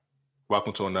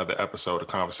Welcome to another episode of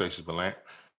Conversations with Lamp.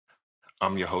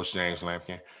 I'm your host, James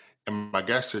Lampkin. And my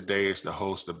guest today is the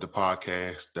host of the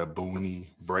podcast, The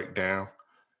Booney Breakdown.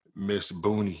 Miss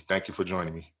Booney, thank you for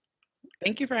joining me.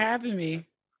 Thank you for having me.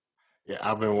 Yeah,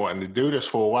 I've been wanting to do this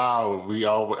for a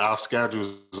while. Our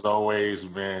schedules always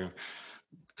been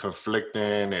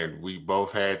conflicting and we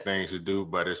both had things to do,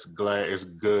 but it's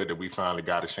good that we finally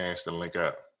got a chance to link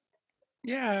up.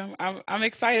 Yeah, I'm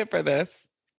excited for this.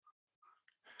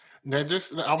 Now,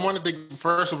 I wanted to,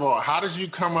 first of all, how did you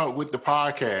come up with the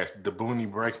podcast, The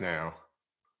Booney Breakdown?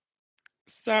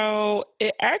 So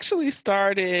it actually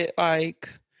started like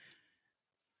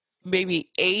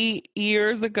maybe 8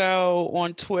 years ago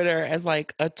on Twitter as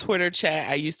like a Twitter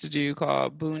chat I used to do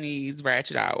called Booney's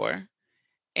Ratchet Hour.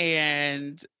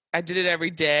 And I did it every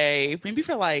day, maybe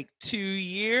for like 2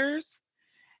 years.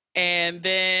 And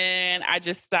then I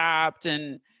just stopped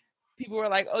and people were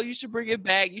like, oh, you should bring it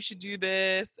back. You should do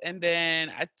this. And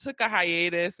then I took a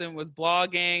hiatus and was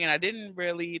blogging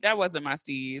and that wasn't my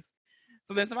steez.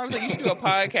 So then somebody was like, you should do a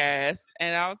podcast.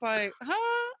 And I was like,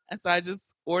 huh? And so I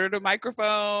just ordered a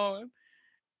microphone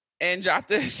and dropped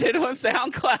this shit on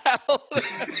SoundCloud.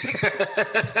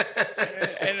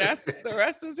 and that's the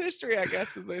rest is history, I guess,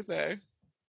 as they say.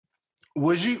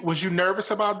 Was you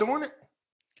nervous about doing it?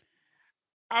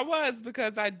 I was,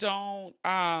 because I don't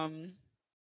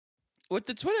with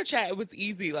the Twitter chat, it was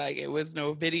easy. Like, it was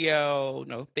no video,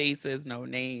 no faces, no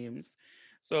names.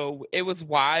 So it was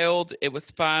wild. It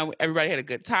was fun. Everybody had a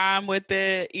good time with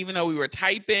it, even though we were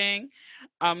typing.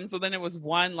 So then it was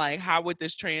one, like, how would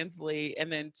this translate? And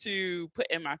then two,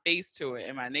 putting my face to it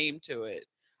and my name to it.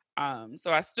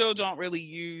 So I still don't really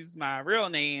use my real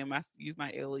name. I use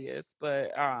my alias,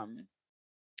 but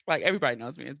like, everybody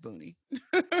knows me as Booney.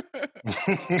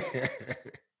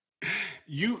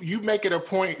 You make it a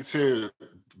point to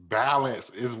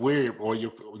balance. It's weird, or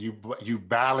you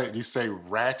balance. You say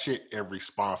ratchet and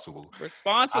responsible.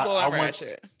 Responsible and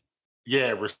ratchet.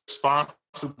 Yeah,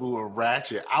 responsible and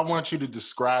ratchet. I want you to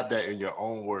describe that in your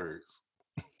own words.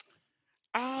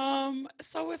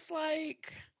 So it's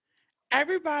like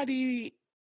everybody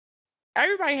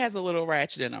has a little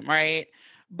ratchet in them, right?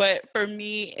 But for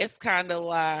me, it's kind of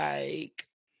like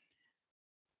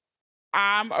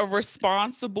I'm a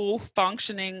responsible,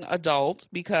 functioning adult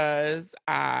because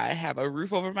I have a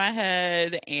roof over my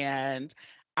head and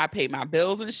I pay my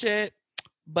bills and shit.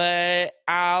 But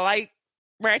I like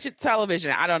ratchet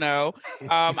television. I don't know.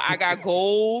 I got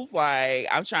goals. Like,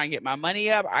 I'm trying to get my money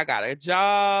up. I got a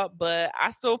job, but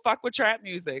I still fuck with trap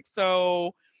music.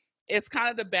 So it's kind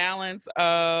of the balance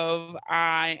of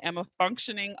I am a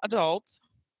functioning adult,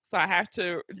 so I have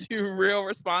to do real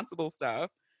responsible stuff.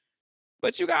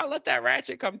 But you gotta let that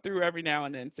ratchet come through every now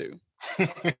and then too.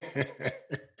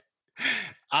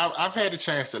 I've had a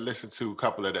chance to listen to a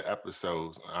couple of the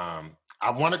episodes.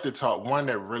 I wanted to talk one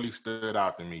that really stood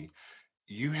out to me.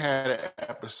 You had an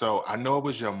episode, I know it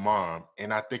was your mom,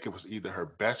 and I think it was either her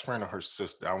best friend or her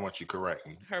sister. I want you to correct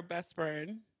me. Her best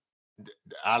friend.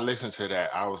 I listened to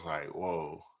that. I was like,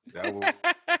 whoa, that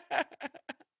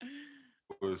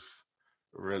was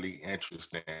really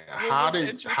interesting. How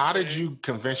did you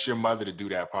convince your mother to do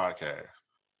that podcast?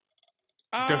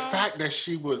 The fact that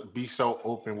she would be so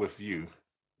open with you,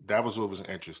 that was what was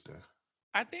interesting.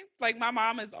 I think, like, my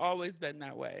mom has always been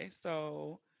that way.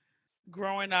 So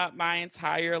growing up my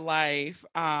entire life,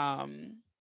 my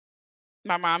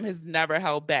mom has never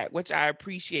held back, which I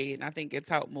appreciate. And I think it's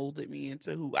helped molded me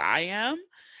into who I am.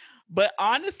 But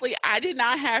honestly, I did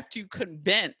not have to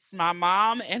convince. My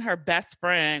mom and her best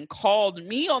friend called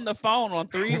me on the phone on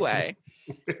three-way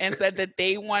and said that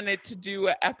they wanted to do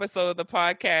an episode of the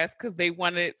podcast because they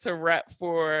wanted to rep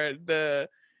for the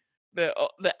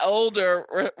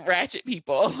older ratchet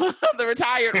people, the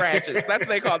retired ratchets. That's what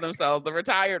they call themselves, the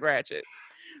retired ratchets.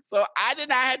 So I did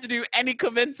not have to do any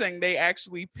convincing. They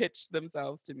actually pitched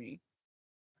themselves to me.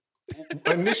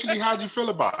 Initially, how'd you feel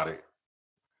about it?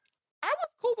 I was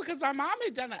cool because my mom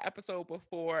had done an episode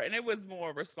before and it was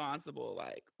more responsible,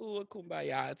 like, ooh,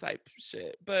 kumbaya type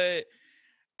shit. But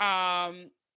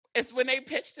it's when they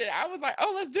pitched it, I was like,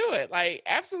 oh, let's do it. Like,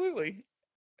 absolutely.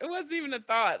 It wasn't even a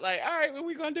thought. Like, all right, well,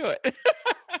 we're going to do it.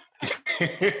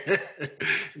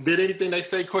 Did anything they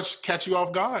say catch you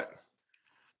off guard?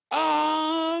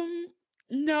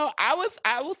 No,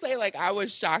 I will say, like, I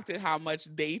was shocked at how much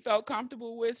they felt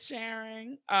comfortable with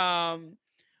sharing.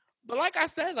 But like I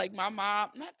said, like, my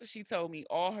mom, not that she told me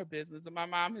all her business, but my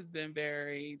mom has been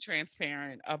very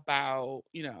transparent about,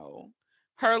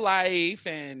 her life.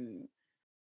 And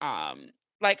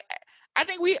like, I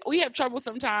think we have trouble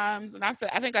sometimes. And I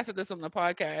think I said this on the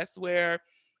podcast, where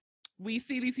we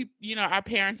see these, our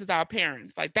parents as our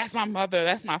parents. Like, that's my mother,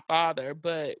 that's my father.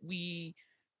 But we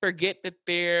forget that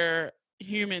they're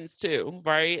humans too,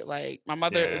 right? Like, my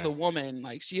mother is Yeah. a woman.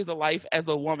 Like, she has a life as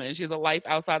a woman. She has a life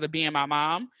outside of being my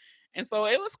mom. And so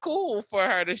it was cool for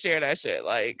her to share that shit.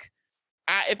 Like,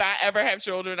 if I ever have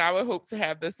children, I would hope to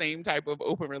have the same type of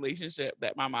open relationship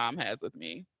that my mom has with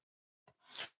me.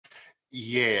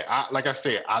 Yeah, like I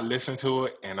said, I listened to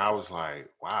it and I was like,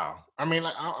 wow. I mean,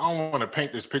 like, I don't want to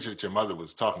paint this picture that your mother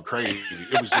was talking crazy.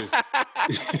 It was just,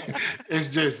 it's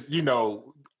just, But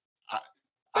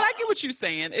I get what you're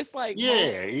saying. It's like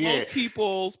most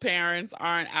people's parents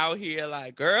aren't out here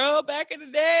like, girl, back in the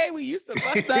day, we used to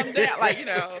bust them down. Like,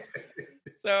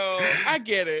 so I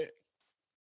get it.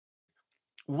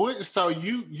 So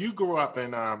you grew up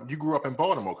in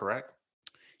Baltimore, correct?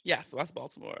 Yes, West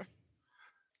Baltimore.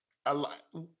 How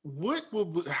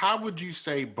would you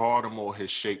say Baltimore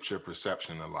has shaped your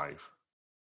perception of life?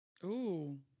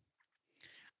 Ooh.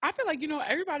 I feel like,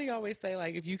 everybody always say,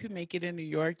 like, if you can make it in New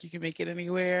York, you can make it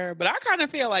anywhere. But I kind of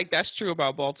feel like that's true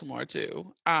about Baltimore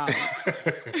too.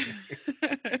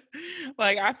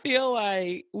 Like, I feel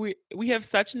like we have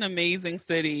such an amazing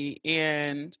city,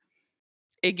 and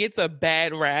it gets a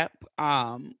bad rap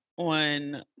on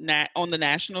the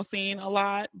national scene a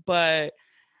lot. But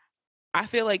I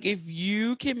feel like if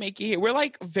you can make it here, we're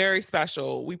like very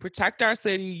special. We protect our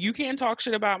city. You can't talk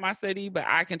shit about my city, but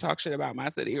I can talk shit about my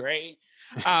city, right?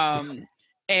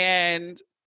 And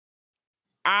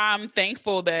I'm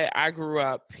thankful that I grew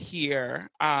up here,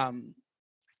 and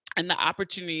the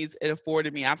opportunities it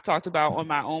afforded me. I've talked about on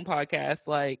my own podcast,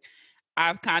 like,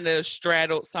 I've kind of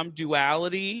straddled some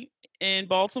duality in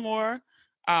Baltimore,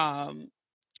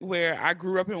 where I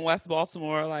grew up in West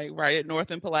Baltimore, like right at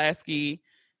North and Pulaski,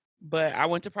 but I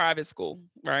went to private school,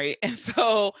 right? And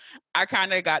so I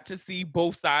kind of got to see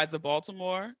both sides of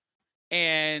Baltimore.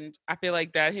 And I feel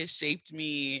like that has shaped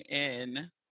me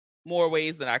in more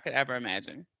ways than I could ever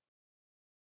imagine.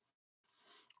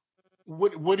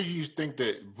 What do you think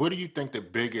the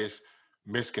biggest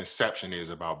misconception is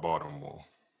about Baltimore?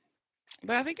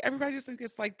 But I think everybody just thinks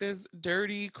it's like this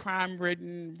dirty,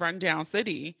 crime-ridden, rundown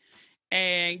city.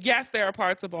 And yes, there are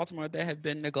parts of Baltimore that have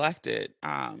been neglected.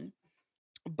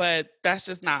 But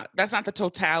that's not the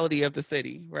totality of the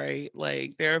city, right?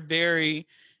 Like, there are very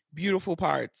beautiful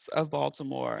parts of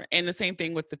Baltimore. And the same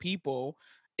thing with the people.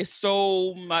 It's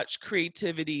so much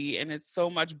creativity and it's so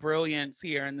much brilliance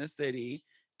here in the city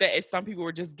that if some people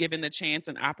were just given the chance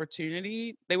and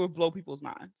opportunity, they would blow people's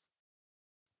minds.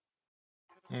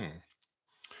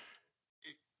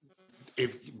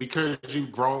 Because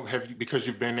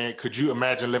you've been there, could you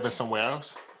imagine living somewhere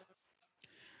else?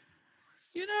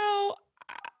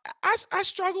 I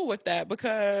struggle with that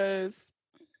because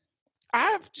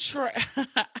I've tried.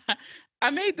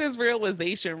 I made this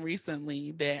realization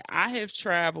recently that I have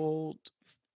traveled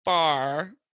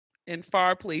far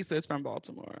places from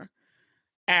Baltimore,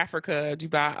 Africa,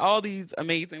 Dubai, all these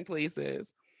amazing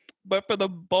places. But for the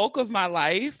bulk of my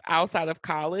life outside of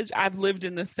college, I've lived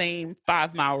in the same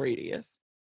 5-mile radius,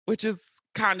 which is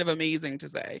kind of amazing to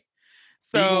say.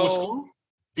 So, even with school?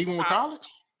 Even with college?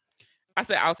 I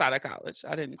said outside of college.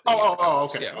 I didn't say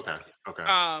okay. Yeah. Okay.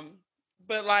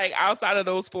 But like outside of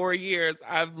those 4 years,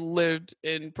 I've lived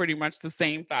in pretty much the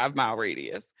same 5-mile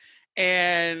radius.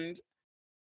 And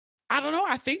I don't know,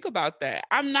 I think about that.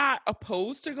 I'm not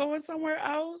opposed to going somewhere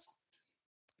else.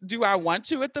 Do I want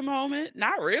to at the moment?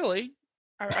 Not really.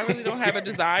 I really don't have a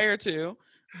desire to.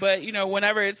 But,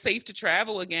 whenever it's safe to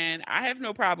travel again, I have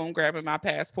no problem grabbing my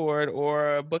passport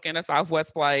or booking a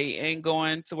Southwest flight and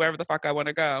going to wherever the fuck I want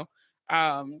to go.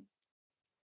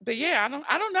 But yeah,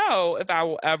 I don't know if I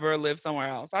will ever live somewhere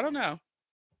else. I don't know.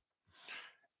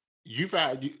 You're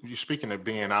speaking of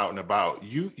being out and about.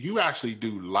 You actually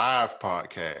do live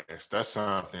podcasts. That's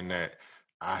something that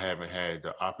I haven't had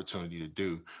the opportunity to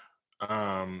do.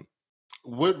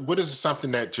 What is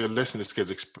something that your listeners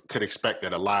could expect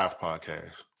at a live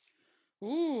podcast?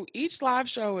 Ooh, each live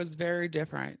show is very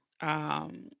different.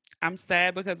 I'm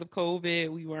sad because of COVID,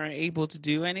 we weren't able to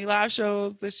do any live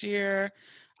shows this year.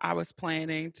 I was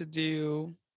planning to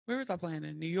do, where was I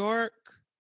planning? New York,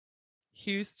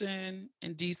 Houston,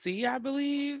 and DC, I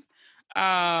believe.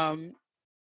 Yeah,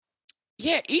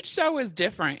 each show is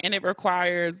different and it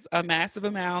requires a massive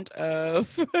amount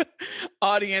of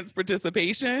audience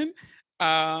participation.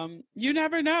 You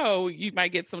never know. You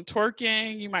might get some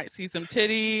twerking, you might see some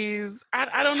titties.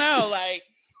 I don't know. Like,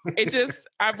 it just,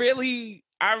 I really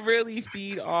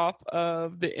feed off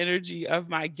of the energy of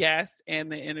my guest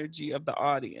and the energy of the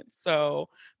audience. So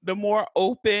the more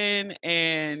open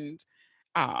and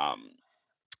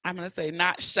I'm going to say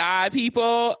not shy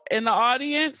people in the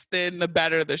audience, then the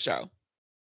better the show.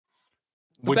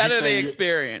 The Would you better the say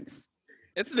experience.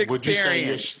 It's an would you say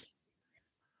your experience.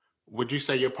 would you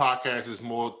say your podcast is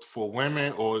more for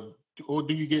women, or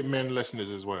do you get men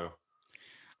listeners as well?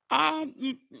 My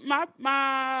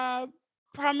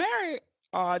primary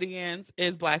audience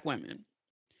is Black women.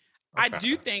 I Okay.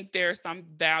 do think there's some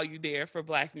value there for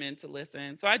Black men to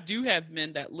listen. So I do have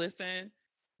men that listen,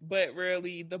 but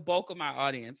really the bulk of my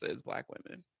audience is Black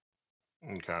women.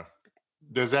 Okay.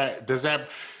 Does that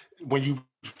when you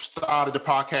started the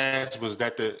podcast, was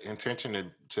that the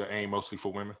intention to aim mostly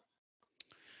for women?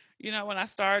 You know, when I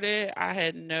started, I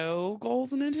had no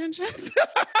goals and intentions.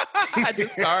 I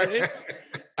just started.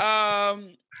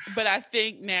 But I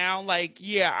think now, like,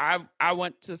 yeah, I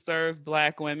want to serve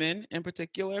Black women in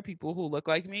particular, people who look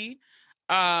like me.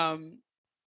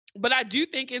 But I do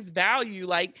think it's value.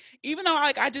 Like, even though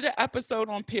like I did an episode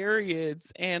on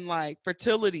periods and like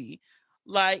fertility,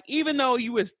 like even though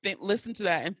you would listen to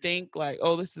that and think like,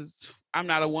 oh, I'm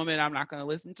not a woman, I'm not going to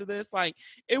listen to this. Like,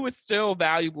 it was still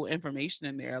valuable information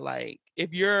in there. Like,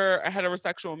 if you're a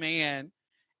heterosexual man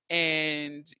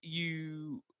and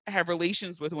you have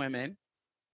relations with women,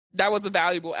 that was a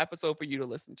valuable episode for you to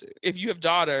listen to. If you have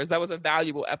daughters, that was a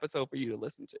valuable episode for you to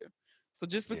listen to. So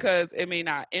just because it may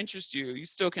not interest you, you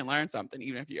still can learn something,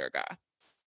 even if you're a guy.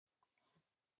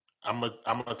 I'm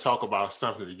gonna talk about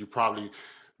something that you probably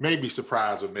may be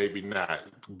surprised or maybe not.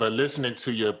 But listening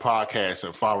to your podcast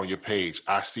and following your page,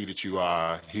 I see that you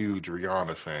are a huge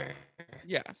Rihanna fan.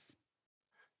 Yes.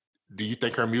 Do you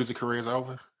think her music career is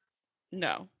over?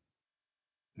 No.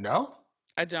 No?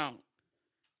 I don't.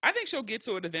 I think she'll get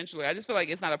to it eventually. I just feel like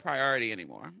it's not a priority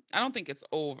anymore. I don't think it's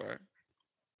over,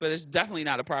 but it's definitely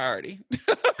not a priority.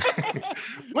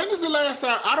 When is the last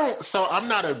time? I'm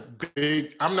not a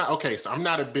big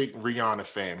Rihanna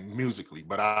fan musically,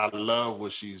 but I love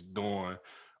what she's doing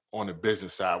on the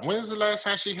business side. When is the last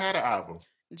time she had an album?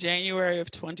 January of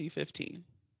 2015.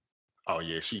 Oh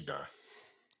yeah, she done.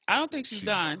 I don't think she's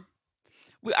done.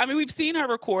 I mean, we've seen her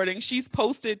recording. She's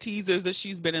posted teasers that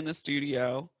she's been in the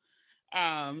studio.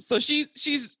 So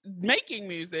she's making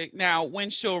music now. When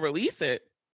she'll release it,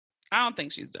 I don't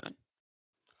think she's done.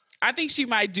 I think she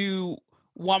might do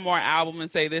one more album and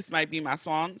say this might be my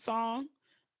swan song,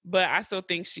 but I still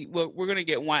think we're gonna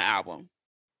get one album,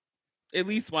 at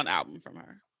least one album from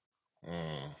her.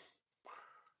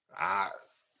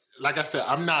 Like I said,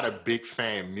 I'm not a big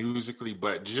fan musically,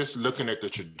 but just looking at the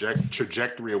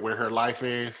trajectory of where her life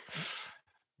is,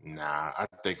 nah, I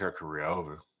think her career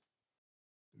over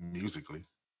musically.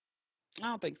 I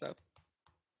don't think so.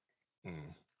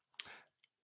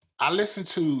 I listened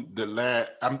to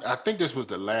I think this was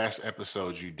the last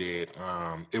episode you did.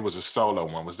 It was a solo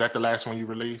one. Was that the last one you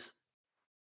released?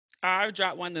 I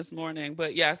dropped one this morning,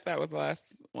 but yes, that was the last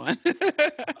one.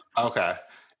 Okay.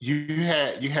 You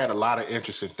had a lot of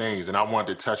interesting things, and I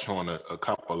wanted to touch on a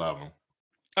couple of them.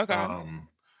 Okay.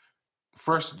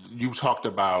 First, you talked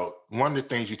about one of the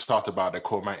things you talked about that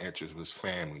caught my interest was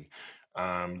family.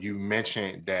 You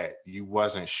mentioned that you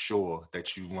wasn't sure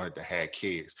that you wanted to have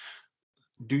kids.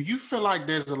 Do you feel like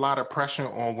there's a lot of pressure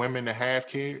on women to have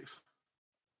kids?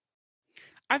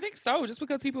 I think so, just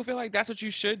because people feel like that's what you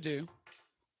should do.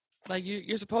 Like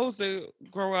you're supposed to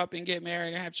grow up and get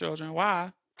married and have children.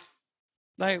 Why?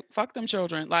 Like, fuck them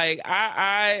children. Like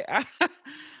I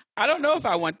don't know if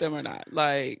I want them or not.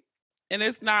 Like, and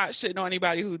it's not shitting on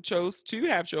anybody who chose to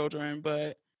have children,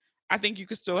 but I think you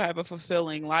could still have a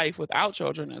fulfilling life without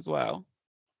children as well.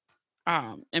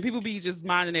 And people be just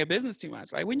minding their business too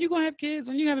much. Like, when you gonna have kids?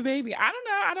 When you have a baby? I don't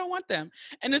know. I don't want them.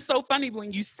 And it's so funny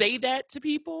when you say that to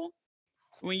people.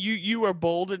 When you are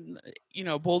bold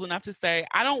enough to say,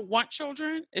 I don't want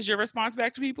children, is your response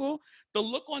back to people, the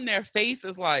look on their face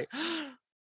is like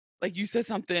you said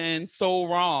something so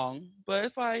wrong. But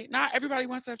it's like, not everybody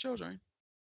wants to have children.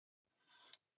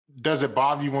 Does it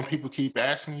bother you when people keep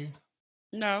asking you?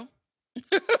 No.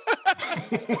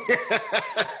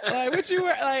 Like, what you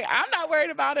like? I'm not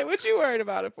worried about it. What you worried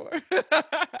about it for?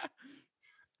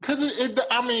 Because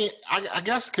I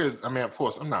guess because of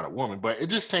course I'm not a woman, but it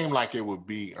just seemed like it would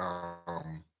be a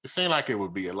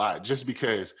lot, just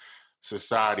because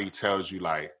society tells you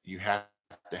like you have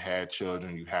to have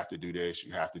children, you have to do this,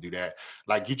 you have to do that.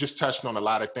 Like, you just touched on a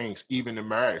lot of things. Even in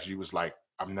marriage, you was like,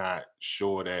 I'm not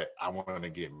sure that I want to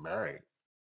get married.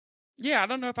 Yeah, I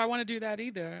don't know if I want to do that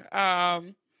either.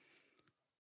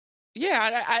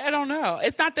 Yeah, I don't know.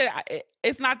 It's not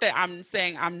that I'm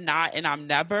saying I'm not and I'm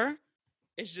never.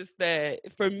 It's just that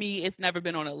for me, it's never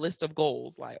been on a list of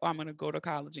goals. Like, oh, I'm going to go to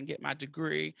college and get my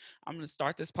degree. I'm going to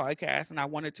start this podcast and I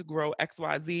want it to grow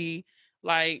XYZ.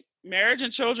 Like, marriage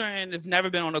and children have never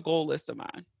been on a goal list of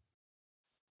mine.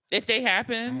 If they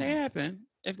happen, they happen.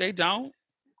 If they don't,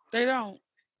 they don't.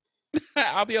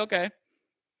 I'll be okay.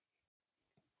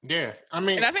 Yeah, I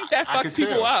mean, And I think that I fucks could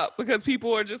people tell. up because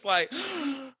people are just like,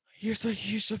 you're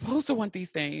supposed to want these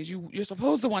things. You're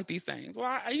supposed to want these things. Well,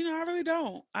 I really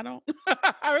don't. I don't.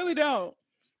 I really don't.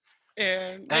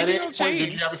 And At maybe any it'll point,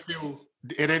 did you change. ever feel?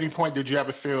 At any point, did you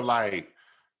ever feel like?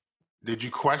 Did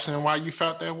you question why you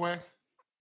felt that way?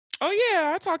 Oh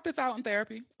yeah, I talked this out in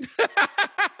therapy.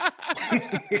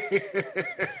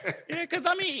 Yeah, because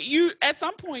I mean, you at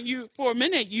some point, for a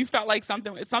minute, you felt like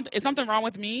is something wrong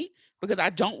with me because I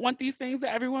don't want these things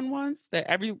that everyone wants, that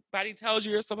everybody tells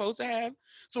you you're supposed to have.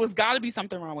 So it's got to be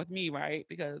something wrong with me, right?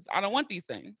 Because I don't want these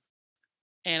things,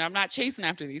 and I'm not chasing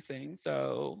after these things.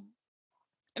 So,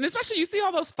 and especially you see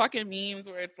all those fucking memes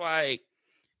where it's like,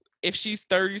 if she's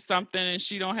 30 something and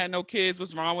she don't have no kids,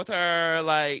 what's wrong with her?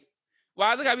 Like,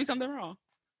 why does it gotta be something wrong?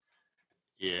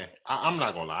 Yeah, I'm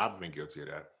not gonna lie. I've been guilty of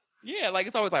that. Yeah, like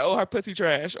it's always like, oh, her pussy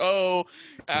trash. Oh,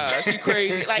 she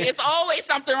crazy. Like it's always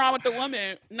something wrong with the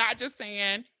woman. Not just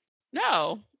saying,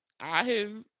 no, I have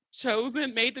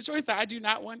made the choice that I do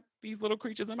not want these little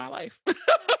creatures in my life.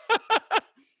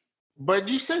 But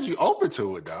you said you open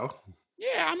to it though.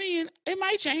 Yeah, I mean, it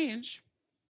might change.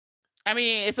 I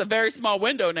mean, it's a very small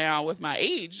window now with my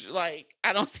age. Like,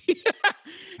 I don't see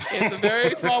it's a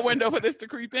very small window for this to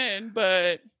creep in,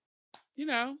 but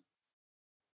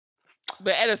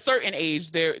but at a certain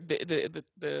age,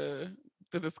 the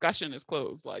discussion is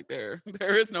closed. Like there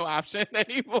is no option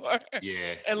anymore.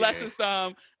 Yeah. Unless it's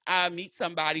I meet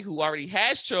somebody who already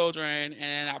has children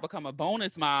and I become a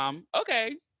bonus mom.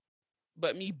 Okay.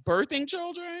 But me birthing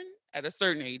children at a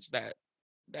certain age,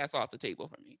 that's off the table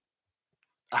for me.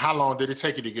 How long did it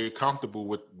take you to get comfortable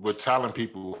with telling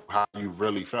people how you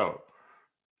really felt?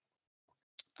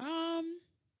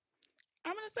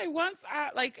 I'm gonna say once I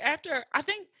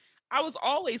think I was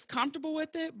always comfortable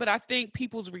with it, but I think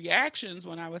people's reactions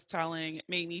when I was telling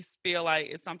made me feel like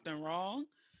it's something wrong.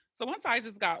 So once I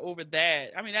just got over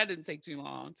that, I mean that didn't take too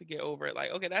long to get over it.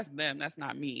 Like, okay, that's them, that's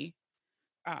not me.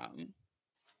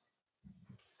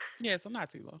 Yeah, so not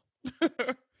too long.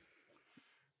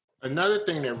 Another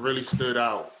thing that really stood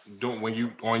out when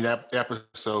you on that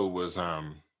episode was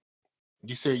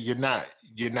you said you're not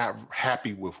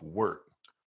happy with work.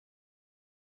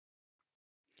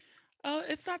 Oh,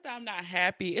 it's not that I'm not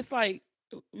happy. It's like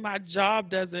my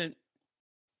job is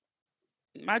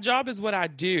what I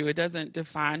do. It doesn't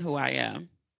define who I am.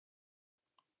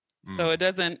 So it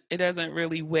doesn't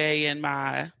really weigh in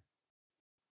my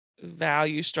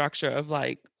value structure of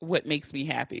like what makes me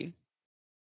happy.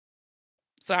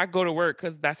 So I go to work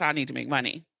because that's how I need to make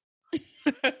money.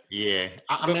 Yeah,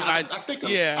 I think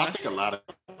a lot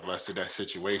of us in that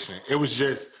situation. It was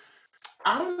just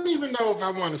I don't even know if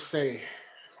I want to say.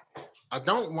 I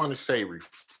don't want to say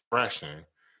refreshing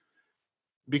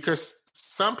because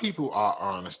some people are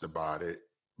honest about it,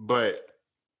 but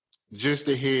just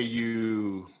to hear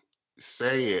you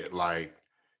say it like,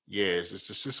 yeah, it's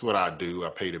just what I do.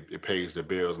 It pays the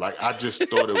bills. Like I just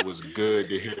thought it was good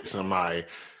to hear somebody.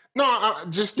 No,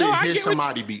 just to hear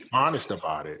somebody be honest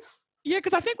about it. Yeah,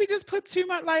 because I think we just put too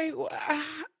much. Like,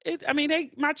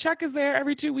 my check is there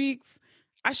every 2 weeks.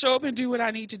 I show up and do what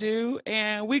I need to do,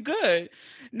 and we good.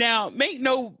 Now, let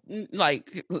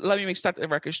me set the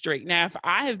record straight. Now, if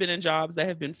I have been in jobs that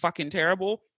have been fucking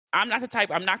terrible, I'm not the type.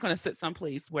 I'm not going to sit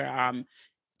someplace where I'm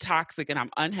toxic and I'm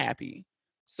unhappy.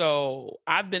 So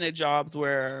I've been at jobs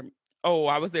where,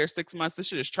 I was there 6 months. This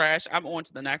shit is trash. I'm on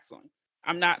to the next one.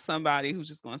 I'm not somebody who's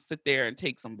just going to sit there and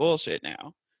take some bullshit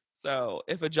now. So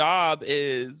if a job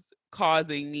is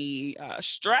causing me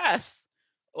stress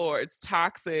or it's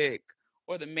toxic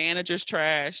or the manager's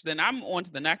trash, then I'm on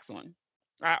to the next one.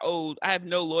 I have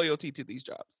no loyalty to these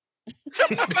jobs.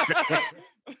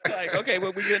 Like, okay,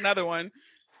 well, we get another one.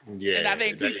 Yeah. And I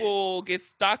think people get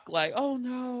stuck like, oh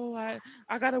no,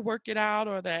 I got to work it out,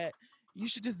 or that you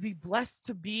should just be blessed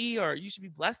to be, or you should be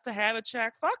blessed to have a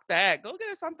check. Fuck that. Go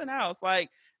get something else. Like,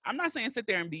 I'm not saying sit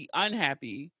there and be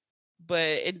unhappy,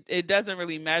 but it doesn't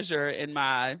really measure in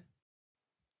my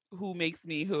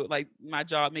my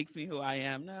job makes me who I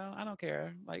am. No, I don't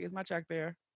care. Like, is my check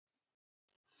there?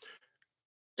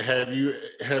 Has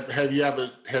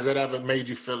it ever made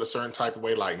you feel a certain type of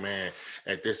way? Like, man,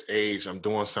 at this age, I'm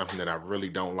doing something that I really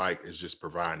don't like. Is just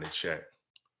providing a check.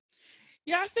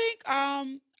 Yeah, I think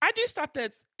I do stuff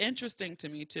that's interesting to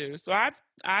me too. So I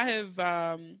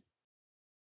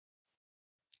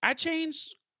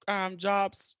changed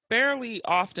jobs fairly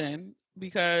often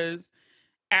because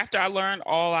after I learned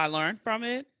all I learned from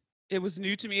it, it was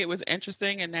new to me. It was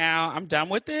interesting, and now I'm done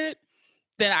with it.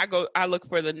 then I look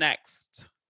for the next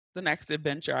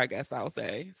adventure, I guess I'll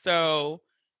say. So,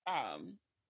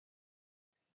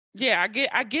 yeah,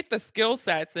 I get the skill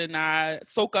sets and I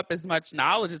soak up as much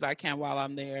knowledge as I can while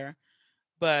I'm there.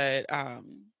 But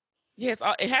yes,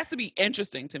 it has to be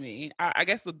interesting to me. I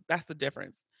guess that's the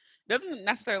difference. It doesn't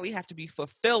necessarily have to be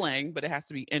fulfilling, but it has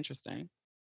to be interesting.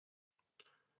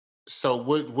 So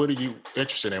what are you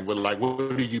interested in? What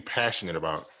are you passionate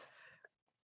about?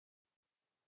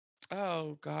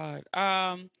 Oh God.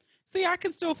 See, I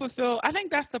can still fulfill. I think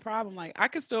that's the problem. Like, I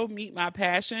can still meet my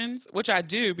passions, which I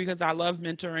do because I love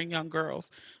mentoring young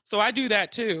girls. So I do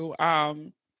that too.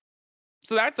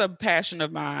 So that's a passion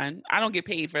of mine. I don't get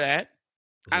paid for that.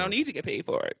 I don't Mhm. need to get paid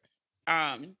for it.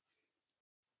 Um,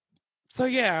 so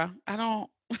yeah, I don't.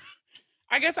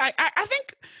 I guess I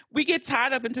think we get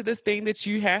tied up into this thing that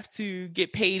you have to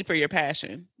get paid for your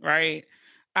passion, right?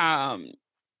 Um,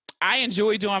 I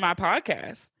enjoy doing my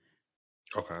podcast.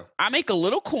 Okay. I make a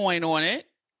little coin on it.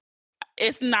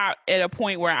 It's not at a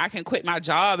point where I can quit my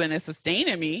job and it's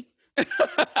sustaining me.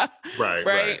 Right, Right.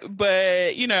 right.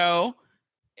 But,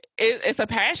 it's a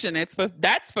passion.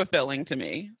 That's fulfilling to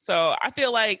me. So I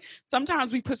feel like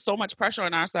sometimes we put so much pressure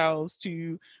on ourselves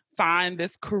to find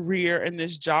this career and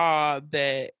this job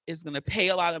that is going to pay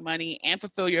a lot of money and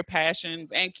fulfill your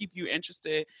passions and keep you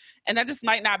interested. And that just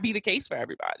might not be the case for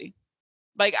everybody.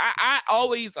 Like I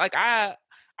always like I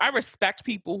respect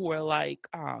people who are like,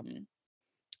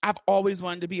 I've always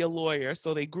wanted to be a lawyer.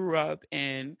 So they grew up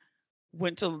and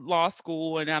went to law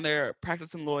school and now they're a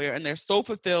practicing lawyer and they're so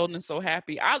fulfilled and so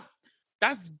happy.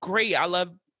 That's great. I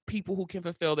love people who can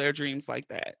fulfill their dreams like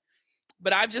that. But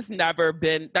that's just never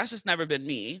been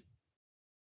me.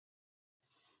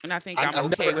 And I think I'm I've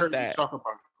okay never with heard you that. talk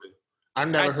about it.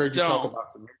 I've never I heard you talk don't.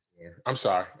 about the mentoring. I'm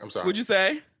sorry. I'm sorry. Would you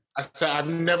say? I said I've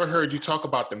never heard you talk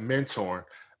about the mentoring.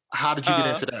 How did you get Uh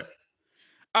into that?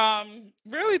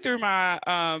 really through my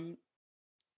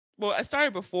well, I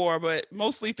started before, but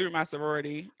mostly through my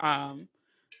sorority.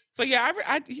 So yeah,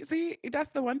 I see that's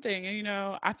the one thing, and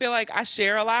I feel like I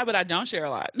share a lot, but I don't share a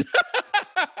lot.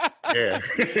 Yeah.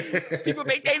 People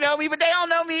think they know me, but they don't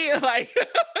know me. Like,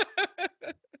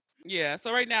 yeah.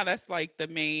 So right now, that's like the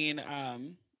main,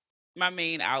 my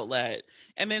main outlet.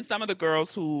 And then some of the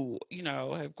girls who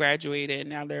have graduated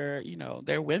now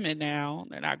they're women now.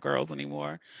 They're not girls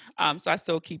anymore. So I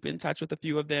still keep in touch with a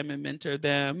few of them and mentor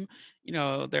them.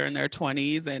 They're in their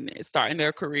 20s and starting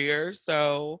their careers.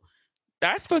 So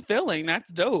that's fulfilling.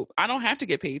 That's dope. I don't have to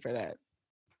get paid for that.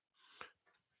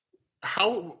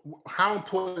 How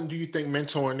important do you think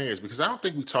mentoring is? Because I don't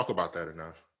think we talk about that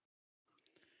enough.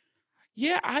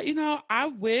 Yeah, I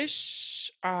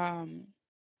wish I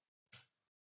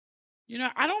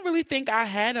don't really think I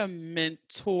had a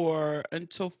mentor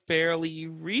until fairly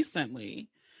recently.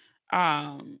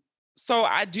 Um so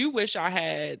I do wish I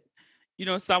had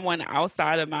someone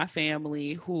outside of my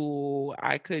family who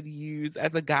I could use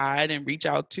as a guide and reach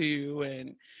out to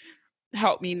and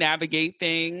help me navigate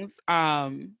things.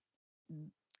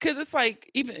 Because it's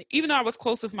like even though I was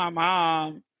close with my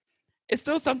mom, it's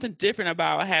still something different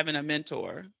about having a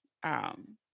mentor. Um,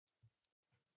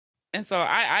 and so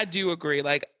I do agree.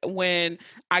 Like when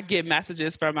I get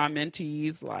messages from my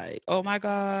mentees, like, "Oh my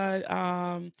God,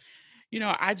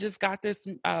 I just got this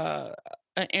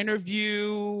an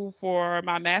interview for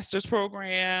my master's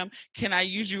program. Can I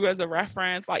use you as a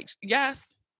reference?" Like,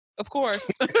 yes, of course.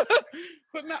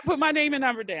 Put my name and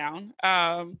number down.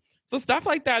 So stuff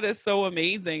like that is so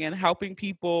amazing and helping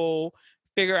people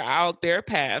figure out their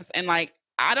paths. And like,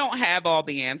 I don't have all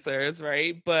the answers,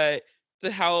 right? But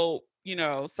to help,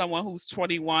 someone who's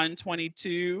 21,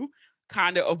 22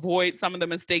 kind of avoid some of the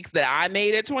mistakes that I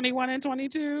made at 21 and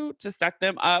 22 to set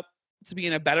them up to be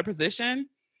in a better position,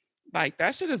 like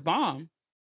that shit is bomb.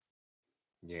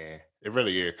 Yeah, it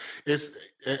really is.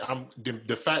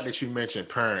 The fact that you mentioned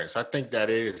parents. I think that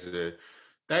is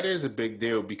a big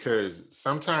deal because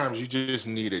sometimes you just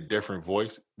need a different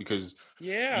voice because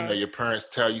Yeah. your parents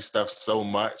tell you stuff so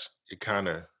much it kind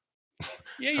of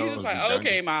Yeah, you're just becomes like, redundant.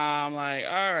 okay, mom, like,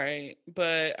 all right.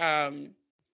 But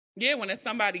yeah, when it's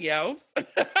somebody else,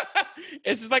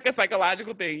 it's just like a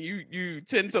psychological thing. You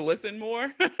tend to listen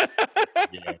more.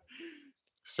 Yeah,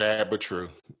 sad but true.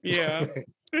 Yeah.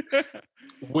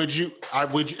 Would you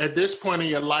at this point in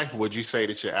your life would you say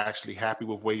that you're actually happy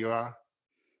with where you are?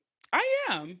 I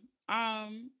am.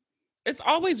 It's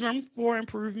always room for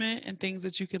improvement and things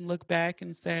that you can look back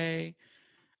and say,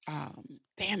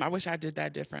 damn, I wish I did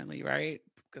that differently, right?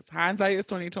 Because hindsight is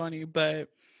 2020. But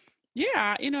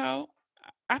yeah,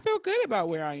 I feel good about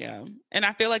where I am. And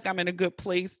I feel like I'm in a good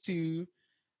place to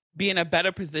be in a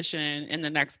better position in the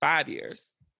next 5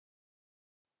 years.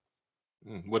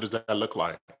 What does that look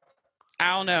like?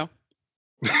 I don't know.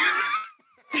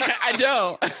 I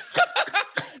don't.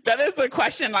 That is the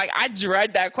question. Like, I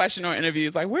dread that question on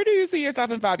interviews. Like, where do you see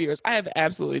yourself in 5 years? I have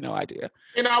absolutely no idea.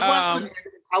 And I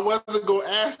wasn't going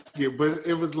to ask you, but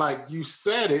it was like you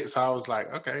said it. So I was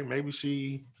like, okay, maybe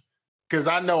she, because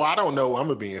I don't know I'm going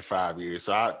to be in 5 years.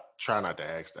 So I try not to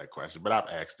ask that question, but I've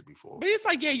asked it before. But it's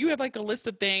like, yeah, you have like a list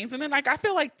of things. And then like, I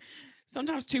feel like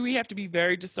sometimes too, we have to be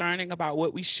very discerning about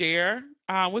what we share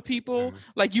with people. Mm-hmm.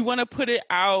 Like you want to put it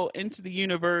out into the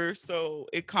universe so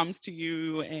it comes to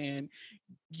you and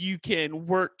you can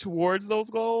work towards those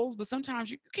goals. But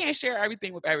sometimes you can't share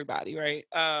everything with everybody, right?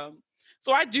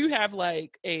 So I do have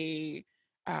like a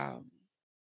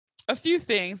few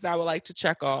things that I would like to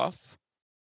check off,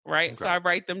 right? Okay. So I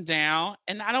write them down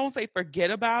and I don't say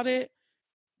forget about it,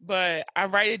 but I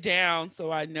write it down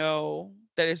so I know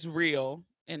that it's real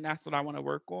and that's what I want to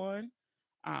work on.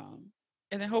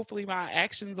 And then hopefully my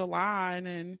actions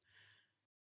align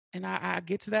and I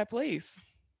get to that place.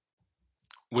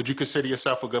 Would you consider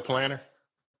yourself a good planner?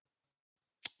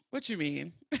 What you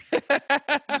mean?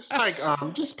 It's like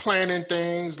just planning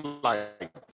things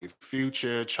like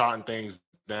future, charting things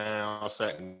down,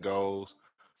 setting goals.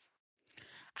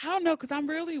 I don't know, because I'm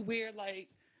really weird. Like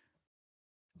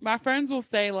my friends will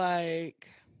say like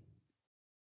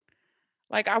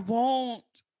I won't,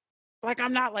 like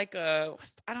I'm not like I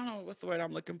don't know what's the word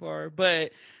I'm looking for,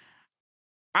 but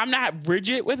I'm not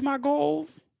rigid with my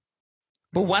goals.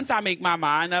 But once I make my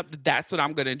mind up that that's what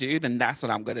I'm going to do, then that's what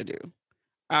I'm going to do.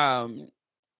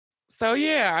 So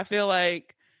yeah, I feel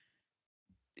like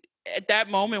at that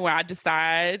moment where I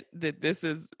decide that this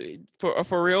is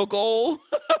for real goal,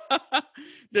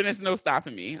 then there's no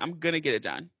stopping me. I'm going to get it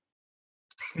done.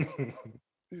 I'm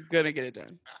going to get it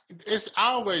done.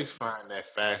 I always find that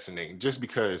fascinating just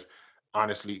because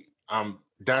honestly,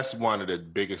 that's one of the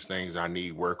biggest things I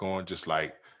need work on, just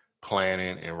like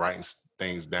planning and writing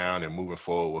things down and moving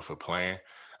forward with a plan.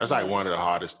 That's like one of the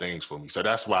hardest things for me. So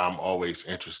that's why I'm always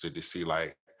interested to see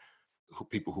like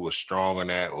people who are strong on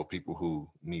that or people who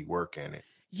need work in it.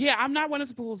 Yeah, I'm not one of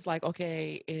the people who's like,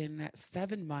 okay, in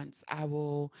 7 months I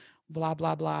will blah,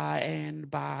 blah, blah. And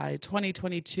by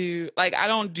 2022, like I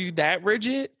don't do that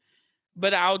rigid,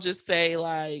 but I'll just say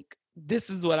like, this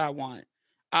is what I want.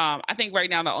 I think right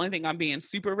now the only thing I'm being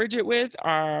super rigid with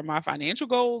are my financial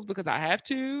goals because I have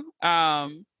to.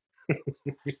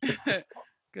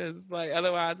 Because like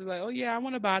otherwise it's like, oh yeah, I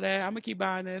want to buy that. I'm gonna keep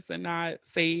buying this and not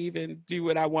save and do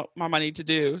what I want my money to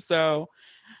do. So,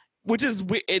 which is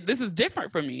this is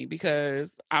different for me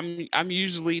because I'm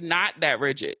usually not that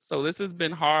rigid. So this has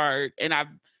been hard, and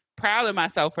I'm proud of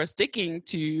myself for sticking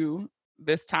to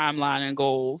this timeline and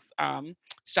goals.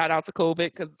 Shout out to COVID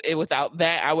because without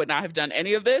that I would not have done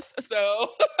any of this. So,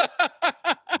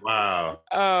 wow.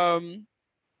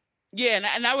 Yeah,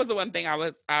 and that was the one thing I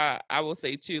will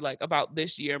say too, like about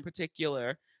this year in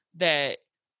particular, that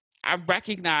I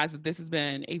recognize that this has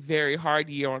been a very hard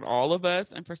year on all of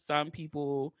us, and for some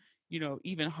people, you know,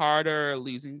 even harder,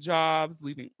 losing jobs,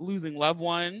 losing loved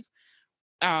ones.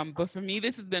 But for me,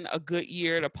 this has been a good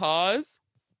year to pause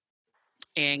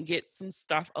and get some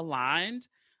stuff aligned,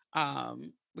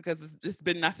 because it's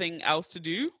been nothing else to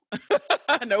do,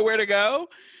 nowhere to go.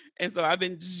 And so I've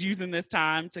been just using this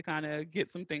time to kind of get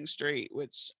some things straight,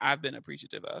 which I've been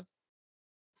appreciative of.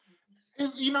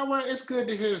 You know what? It's good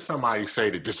to hear somebody say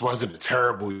that this wasn't a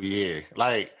terrible year.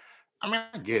 Like, I mean,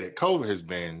 I get it. COVID has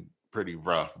been pretty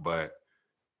rough, but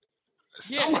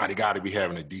somebody got to be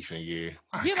having a decent year.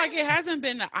 Yeah, like it hasn't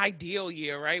been the ideal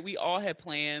year, right? We all had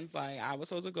plans. Like I was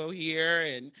supposed to go here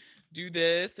and do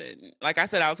this, and like I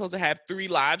said, I was supposed to have 3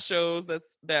 live shows that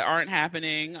aren't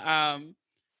happening.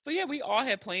 So yeah, we all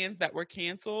had plans that were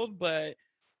canceled, but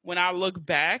when I look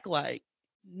back, like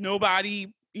nobody,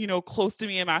 you know, close to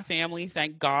me and my family,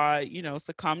 thank God, you know,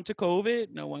 succumbed to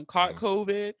COVID. No one caught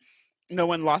COVID. No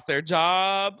one lost their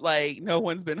job. Like no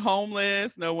one's been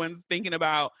homeless. No one's thinking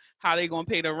about how they're going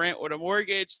to pay the rent or the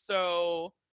mortgage.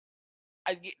 So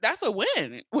that's a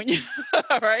win when you,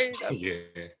 right?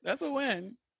 That's a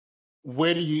win.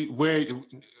 Once,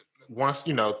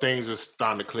 you know, things are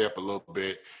starting to clear up a little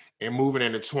bit and moving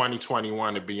into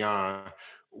 2021 and beyond,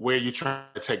 where you trying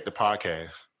to take the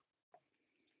podcast?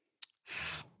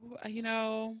 You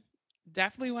know,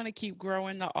 definitely want to keep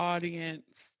growing the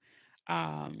audience.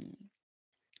 I've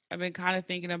been kind of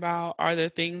thinking about, are there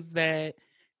things that,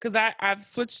 because I've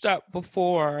switched up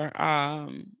before,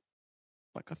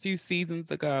 like a few seasons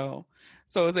ago.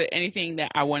 So is there anything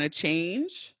that I want to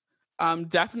change?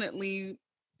 Definitely,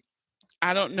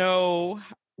 I don't know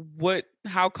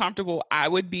how comfortable I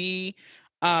would be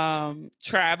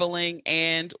traveling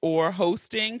and or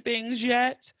hosting things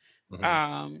yet.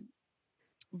 But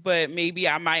maybe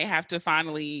I might have to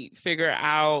finally figure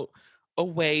out a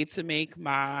way to make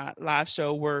my live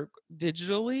show work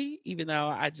digitally, even though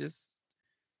I just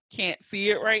can't see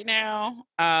it right now.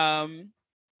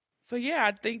 So yeah,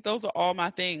 I think those are all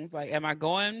my things. Like, am I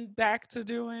going back to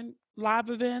doing live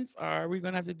events, or are we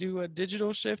gonna have to do a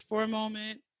digital shift for a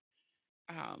moment?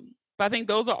 But I think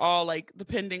those are all like the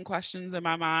pending questions in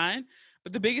my mind.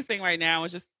 But the biggest thing right now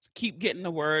is just keep getting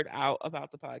the word out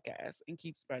about the podcast and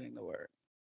keep spreading the word.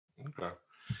 Okay.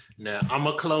 Now I'm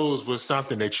gonna close with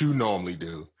something that you normally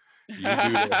do. You do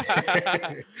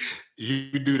the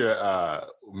you do the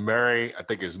marry, I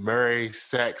think it's marry,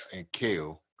 sex, and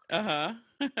kill. Uh-huh.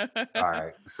 All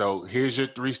right. So here's your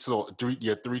three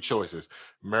choices: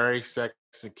 marry, sex,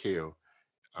 and kill.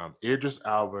 Idris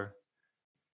Elba,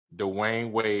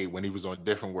 Dwayne Wade when he was on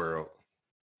Different World,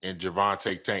 and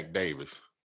Javante Tank Davis.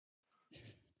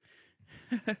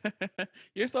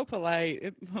 You're so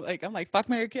polite. Like, I'm like, fuck,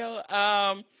 marry, kill.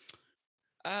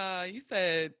 You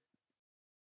said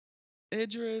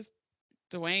Idris,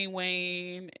 Dwayne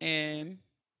Wayne, and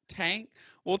Tank.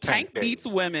 Well, Tank beats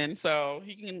women, so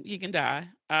he can die.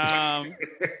 I'm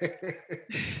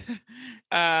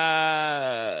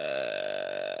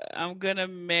gonna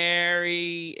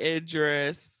marry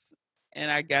Idris,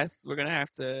 and I guess we're gonna have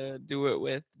to do it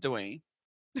with Dwayne.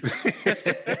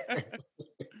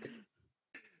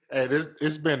 Hey,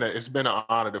 it's been an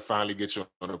honor to finally get you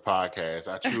on the podcast.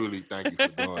 I truly thank you for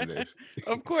doing this.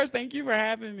 Of course, thank you for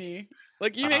having me.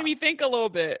 Look, you made me think a little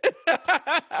bit.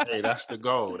 Hey, that's the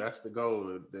goal. That's the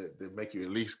goal to make you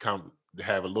at least come to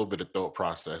have a little bit of thought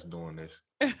process doing this.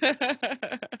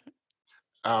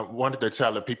 Wanted to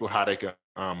tell the people how they can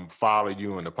follow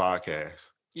you in the podcast.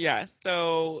 Yeah.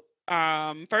 So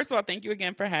first of all, thank you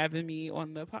again for having me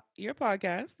on your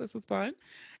podcast. This was fun.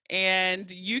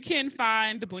 And you can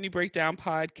find the Boonie Breakdown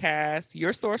podcast,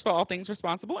 your source for all things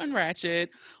responsible and ratchet,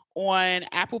 on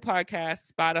Apple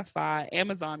Podcasts, Spotify,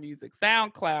 Amazon Music,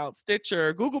 SoundCloud,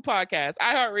 Stitcher, Google Podcasts,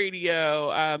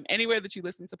 iHeartRadio, anywhere that you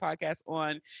listen to podcasts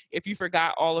on. If you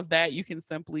forgot all of that, you can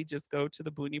simply just go to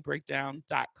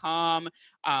theboonieBreakdown.com.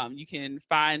 You can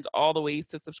find all the ways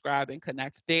to subscribe and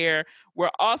connect there.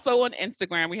 We're also on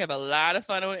Instagram. We have a lot of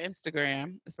fun on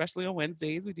Instagram, especially on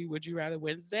Wednesdays. We do Would You Rather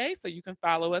Wednesday. So you can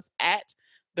follow us at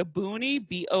the Boonie,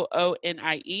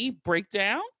 BOONIE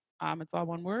Breakdown. It's all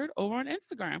one word over on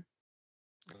Instagram.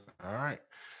 All right.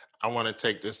 I want to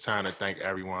take this time to thank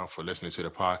everyone for listening to the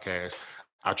podcast.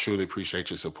 I truly appreciate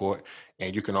your support.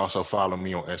 And you can also follow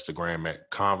me on Instagram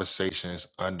at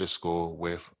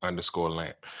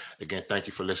conversations_with_lamp. Again, thank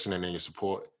you for listening and your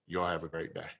support. Y'all have a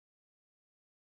great day.